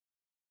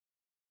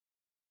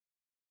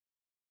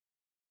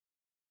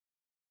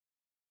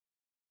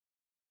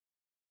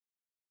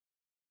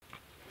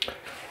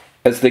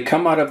As they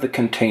come out of the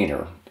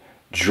container,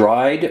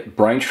 dried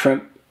brine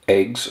shrimp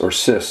eggs or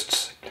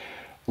cysts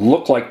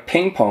look like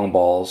ping pong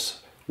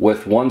balls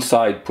with one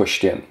side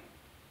pushed in.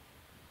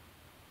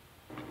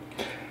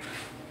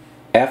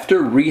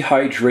 After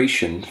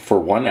rehydration for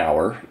 1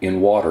 hour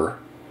in water,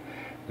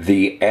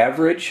 the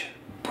average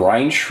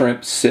brine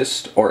shrimp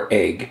cyst or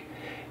egg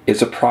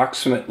is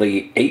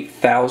approximately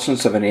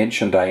 8/1000 of an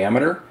inch in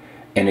diameter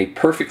and a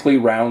perfectly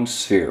round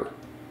sphere.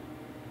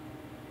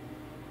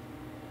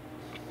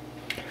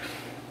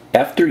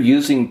 After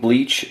using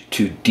bleach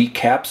to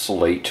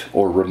decapsulate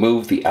or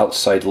remove the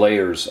outside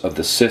layers of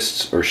the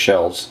cysts or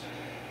shells,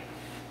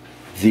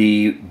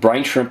 the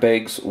brine shrimp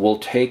eggs will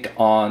take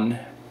on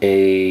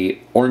a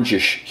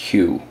orangish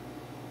hue.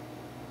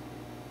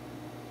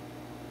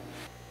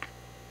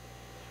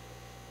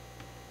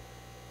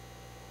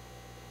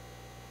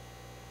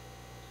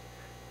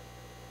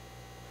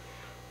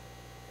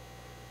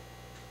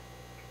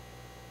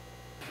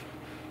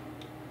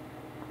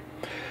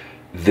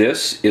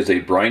 This is a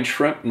brine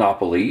shrimp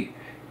napuli.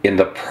 In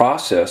the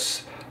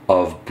process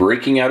of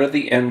breaking out of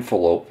the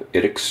envelope,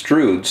 it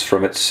extrudes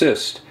from its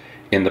cyst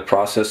in the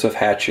process of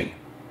hatching.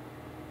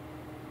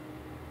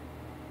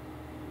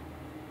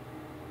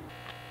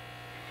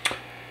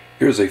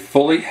 Here's a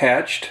fully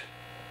hatched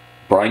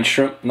brine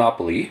shrimp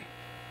napuli.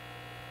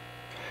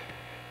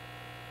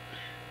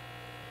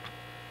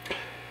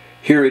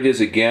 Here it is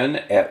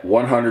again at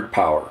 100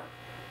 power.